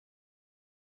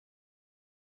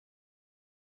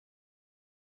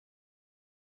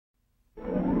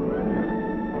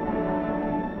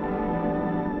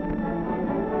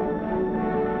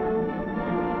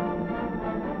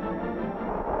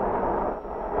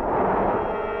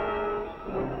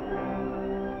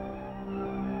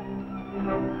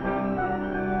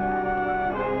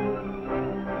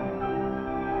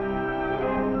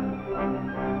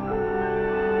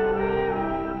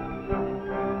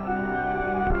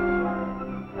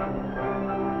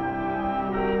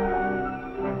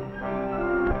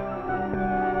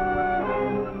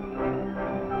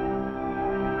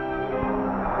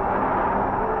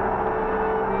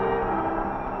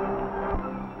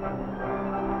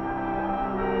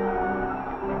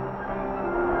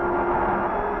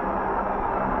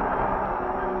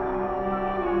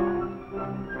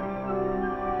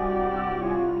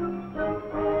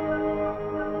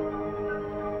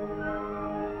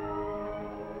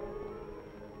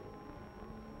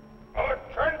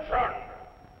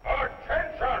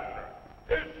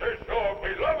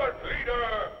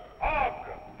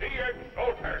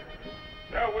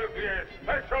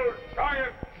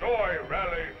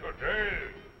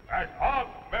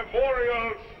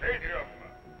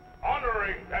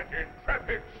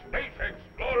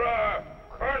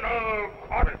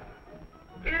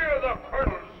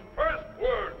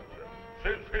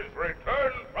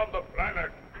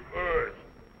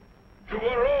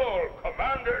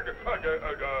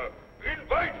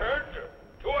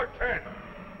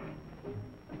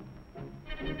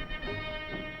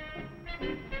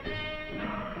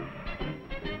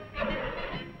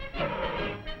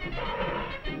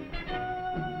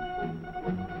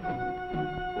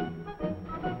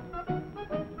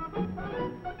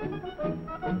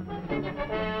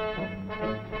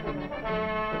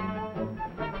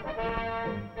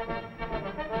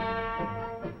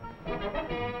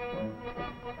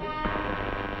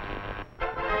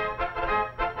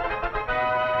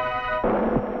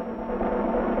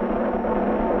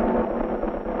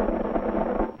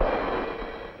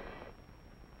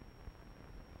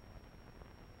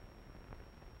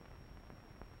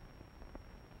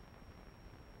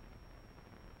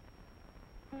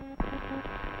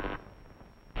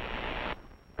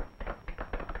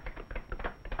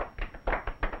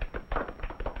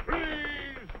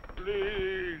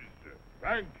Please,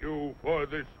 thank you for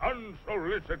this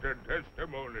unsolicited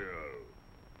testimonial.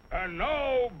 And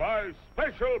now, by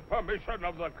special permission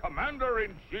of the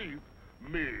Commander-in-Chief,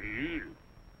 me,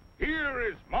 here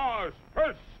is Mars'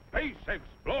 first space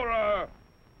explorer,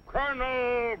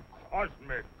 Colonel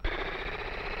Cosmic.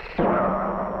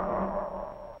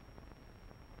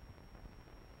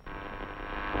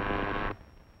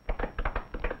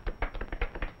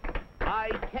 I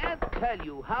can't tell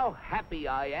you how happy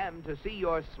I am to see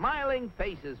your smiling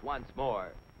faces once more.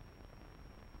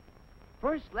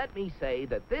 First, let me say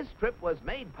that this trip was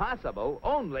made possible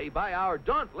only by our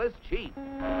dauntless chief,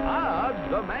 Og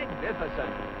the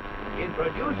Magnificent,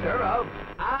 introducer of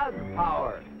Og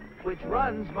Power, which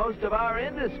runs most of our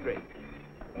industry,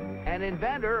 and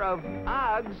inventor of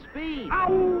Og Speed,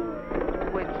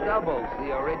 which doubles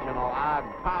the original Og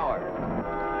Power.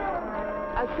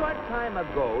 A short time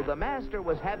ago, the master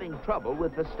was having trouble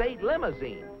with the state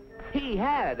limousine. He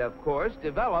had, of course,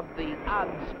 developed the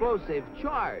explosive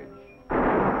charge.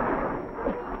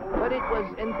 But it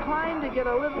was inclined to get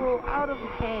a little out of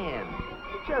hand,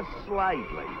 just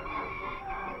slightly.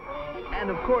 And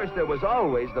of course, there was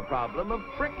always the problem of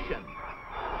friction.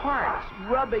 Parts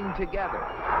rubbing together,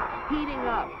 heating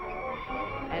up,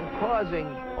 and causing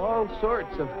all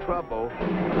sorts of trouble.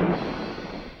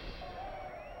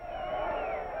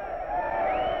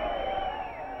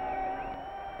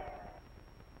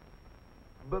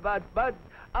 But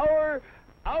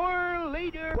our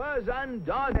leader was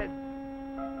undaunted.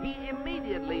 He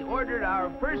immediately ordered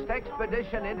our first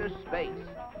expedition into space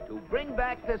to bring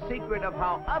back the secret of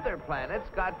how other planets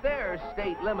got their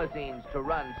state limousines to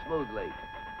run smoothly.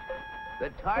 The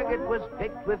target was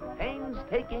picked with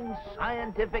painstaking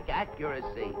scientific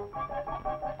accuracy.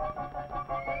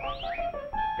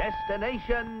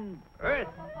 Destination Earth.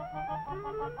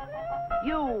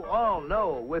 You all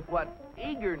know with what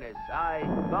eagerness I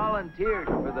volunteered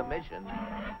for the mission,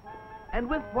 and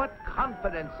with what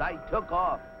confidence I took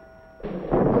off.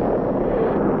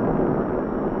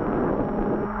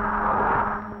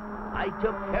 I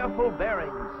took careful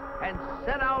bearings and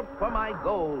set out for my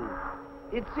goal.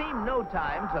 It seemed no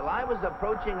time till I was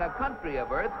approaching a country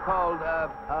of Earth called,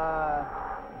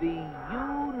 the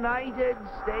United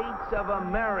States of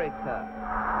America.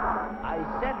 I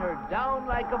set her down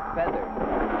like a feather.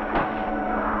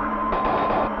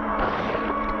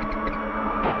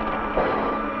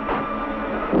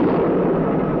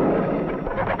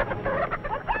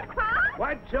 What's that, Pop?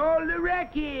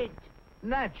 Rocket!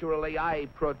 Naturally, I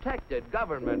protected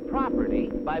government property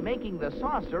by making the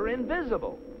saucer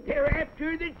invisible. They're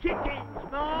after the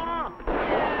chickens, Ma!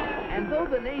 And though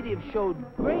the natives showed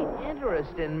great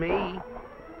interest in me,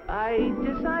 I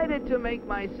decided to make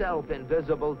myself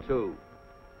invisible too.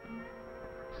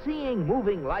 Seeing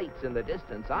moving lights in the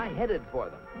distance, I headed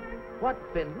for them. What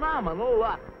phenomenal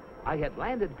luck! I had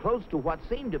landed close to what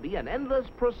seemed to be an endless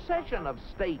procession of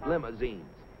state limousines.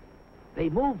 They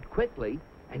moved quickly,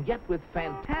 and yet with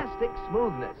fantastic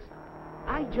smoothness.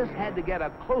 I just had to get a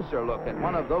closer look at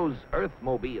one of those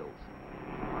Earthmobiles.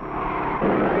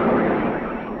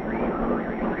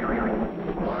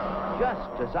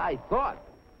 Just as I thought.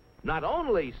 Not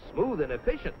only smooth and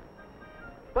efficient,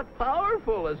 but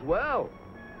powerful as well.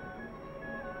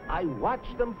 I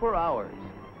watched them for hours.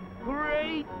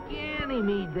 Great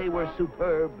Ganymede, they were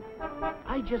superb.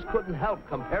 I just couldn't help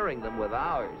comparing them with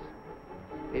ours.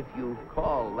 If you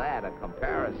call that a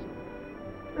comparison.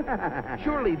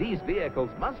 Surely these vehicles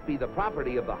must be the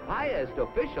property of the highest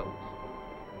officials.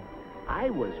 I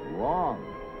was wrong.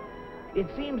 It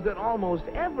seems that almost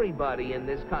everybody in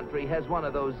this country has one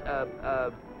of those,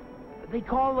 they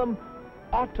call them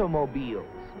automobiles.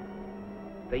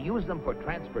 They use them for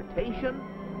transportation,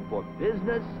 for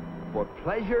business, for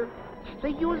pleasure.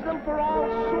 They use them for all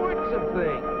sorts of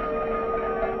things.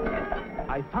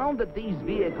 I found that these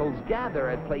vehicles gather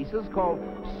at places called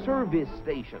service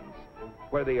stations,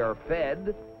 where they are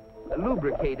fed,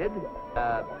 lubricated,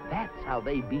 that's how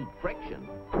they beat friction,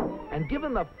 and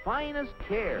given the finest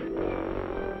care.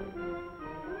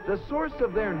 The source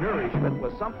of their nourishment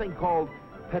was something called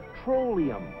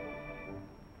petroleum.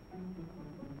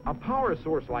 A power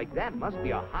source like that must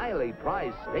be a highly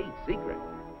prized state secret.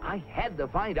 I had to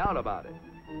find out about it.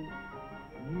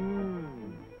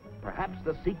 Perhaps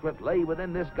the secret lay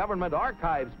within this government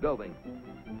archives building.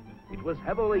 It was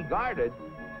heavily guarded,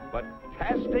 but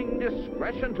casting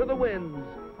discretion to the winds,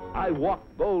 I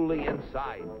walked boldly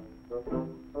inside.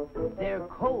 Their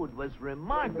code was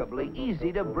remarkably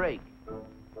easy to break.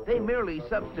 They merely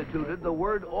substituted the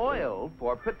word oil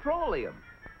for petroleum.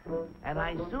 And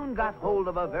I soon got hold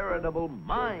of a veritable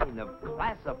mine of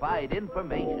classified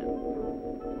information.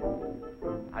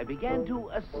 I began to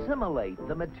assimilate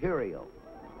the material.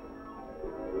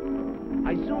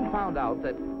 I soon found out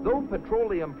that though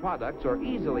petroleum products are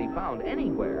easily found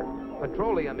anywhere,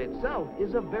 petroleum itself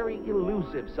is a very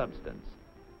elusive substance.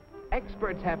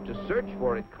 Experts have to search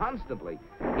for it constantly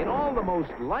in all the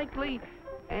most likely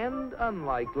and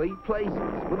unlikely places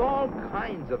with all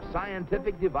kinds of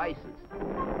scientific devices.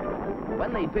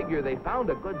 When they figure they found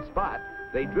a good spot,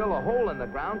 they drill a hole in the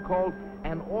ground called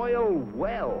an oil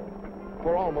well,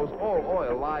 for almost all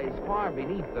oil lies far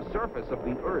beneath the surface of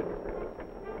the earth.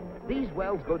 These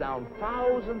wells go down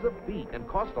thousands of feet and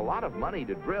cost a lot of money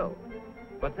to drill.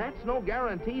 But that's no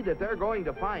guarantee that they're going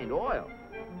to find oil.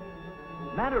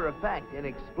 Matter of fact, in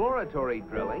exploratory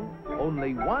drilling,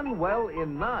 only 1 well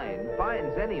in 9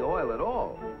 finds any oil at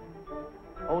all.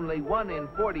 Only 1 in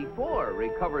 44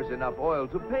 recovers enough oil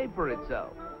to pay for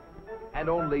itself. And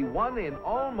only 1 in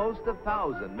almost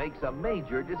 1,000 makes a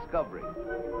major discovery.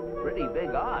 Pretty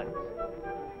big odds.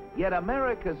 Yet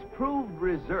America's proved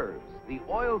reserves, the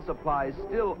oil supplies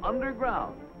still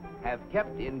underground, have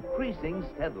kept increasing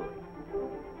steadily.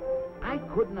 I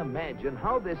couldn't imagine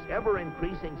how this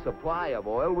ever-increasing supply of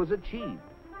oil was achieved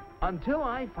until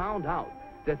I found out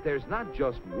that there's not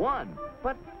just 1,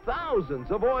 but thousands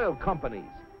of oil companies,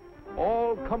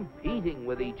 all competing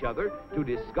with each other to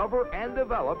discover and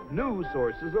develop new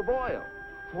sources of oil.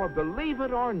 For believe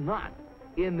it or not,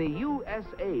 in the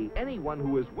USA, anyone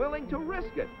who is willing to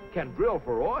risk it can drill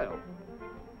for oil.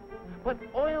 But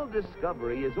oil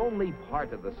discovery is only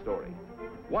part of the story.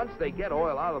 Once they get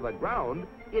oil out of the ground,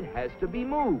 it has to be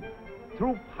moved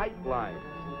through pipelines,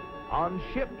 on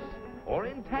ships, or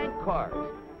in tank cars,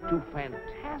 to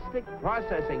fantastic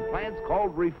processing plants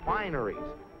called refineries.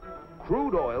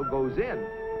 Crude oil goes in,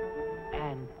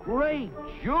 and great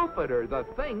Jupiter, the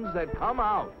things that come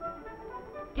out.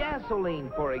 Gasoline,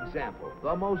 for example,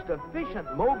 the most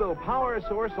efficient mobile power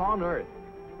source on Earth.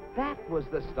 That was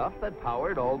the stuff that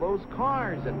powered all those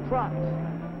cars and trucks.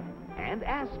 And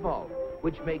asphalt,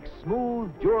 which makes smooth,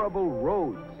 durable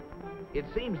roads. It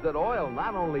seems that oil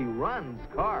not only runs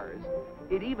cars,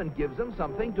 it even gives them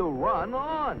something to run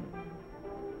on.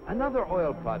 Another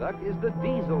oil product is the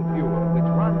diesel fuel, which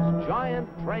runs giant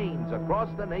trains across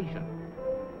the nation.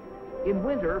 In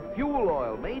winter, fuel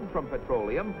oil made from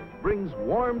petroleum brings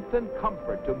warmth and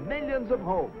comfort to millions of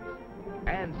homes.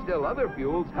 And still other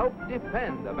fuels help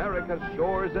defend America's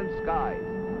shores and skies.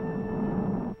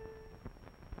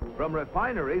 From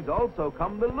refineries also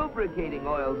come the lubricating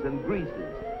oils and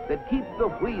greases that keep the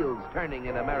wheels turning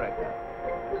in America.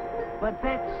 But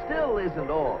that still isn't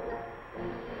all.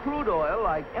 Crude oil,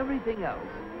 like everything else,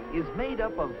 is made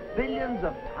up of billions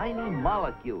of tiny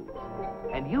molecules.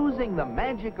 And using the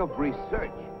magic of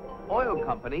research, oil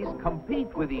companies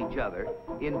compete with each other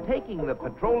in taking the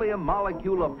petroleum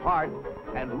molecule apart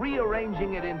and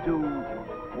rearranging it into,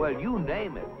 well, you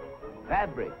name it.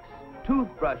 Fabrics,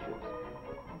 toothbrushes,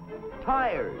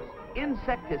 tires,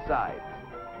 insecticides,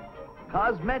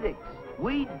 cosmetics,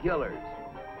 weed killers.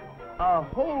 A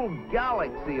whole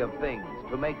galaxy of things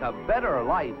to make a better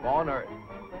life on Earth.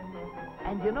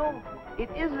 And you know, it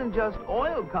isn't just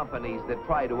oil companies that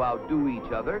try to outdo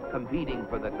each other, competing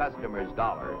for the customer's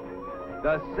dollar.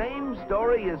 The same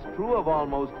story is true of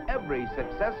almost every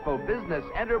successful business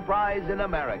enterprise in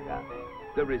America.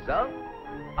 The result?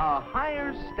 A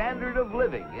higher standard of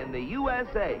living in the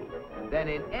USA than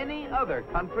in any other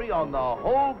country on the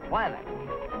whole planet.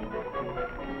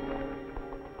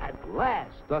 At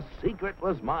last, the secret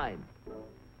was mine.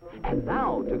 And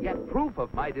now, to get proof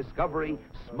of my discovery,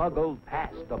 smuggled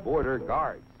past the border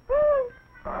guards.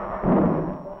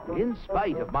 In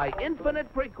spite of my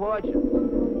infinite precautions,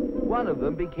 one of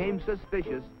them became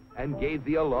suspicious and gave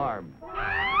the alarm.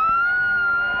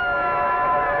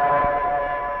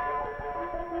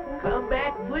 Come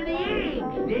back for the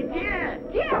eggs, did you?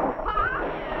 Yeah, Pa!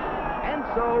 And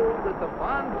so, with the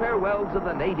fond farewells of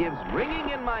the natives ringing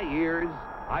in my ears,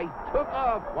 I took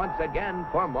off once again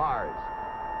for Mars.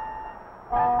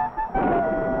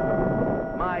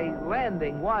 My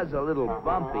landing was a little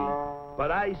bumpy,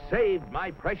 but I saved my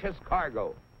precious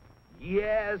cargo.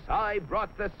 Yes, I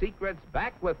brought the secrets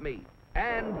back with me,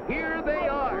 and here they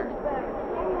are.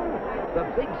 The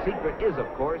big secret is, of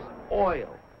course, oil,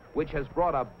 which has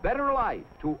brought a better life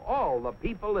to all the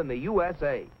people in the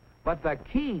USA. But the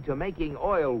key to making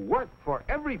oil work for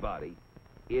everybody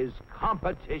is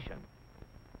competition.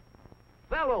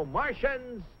 Fellow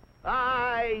Martians,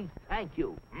 I thank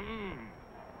you.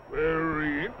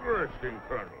 Very interesting,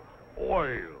 Colonel.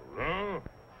 Oil, huh?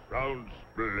 Sounds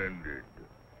splendid.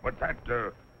 But that,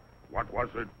 what was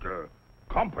it?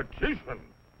 Competition.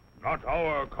 Not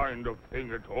our kind of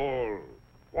thing at all.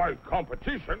 Why,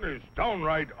 competition is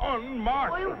downright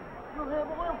un-Martian. Oil. You'll have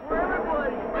oil for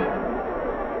everybody.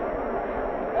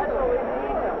 That's all we need.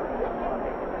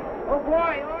 Oh,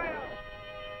 boy, oil.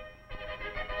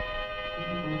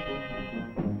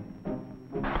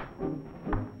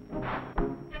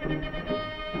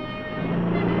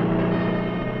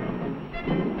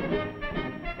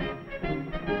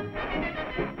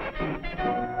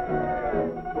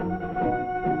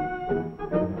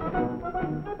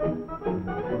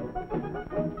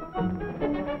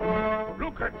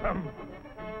 Look at them.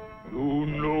 You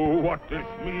know what this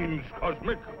means,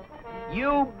 Cosmic?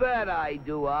 You bet I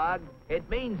do, Og. It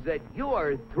means that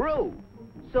you're through.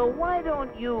 So why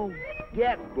don't you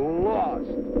get lost?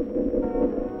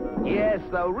 Yes,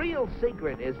 the real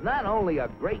secret is not only a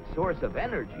great source of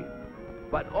energy,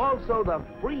 but also the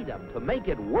freedom to make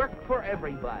it work for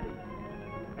everybody.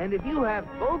 And if you have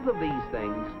both of these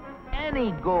things,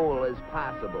 any goal is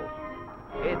possible.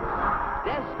 It's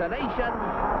Destination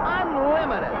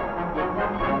Unlimited.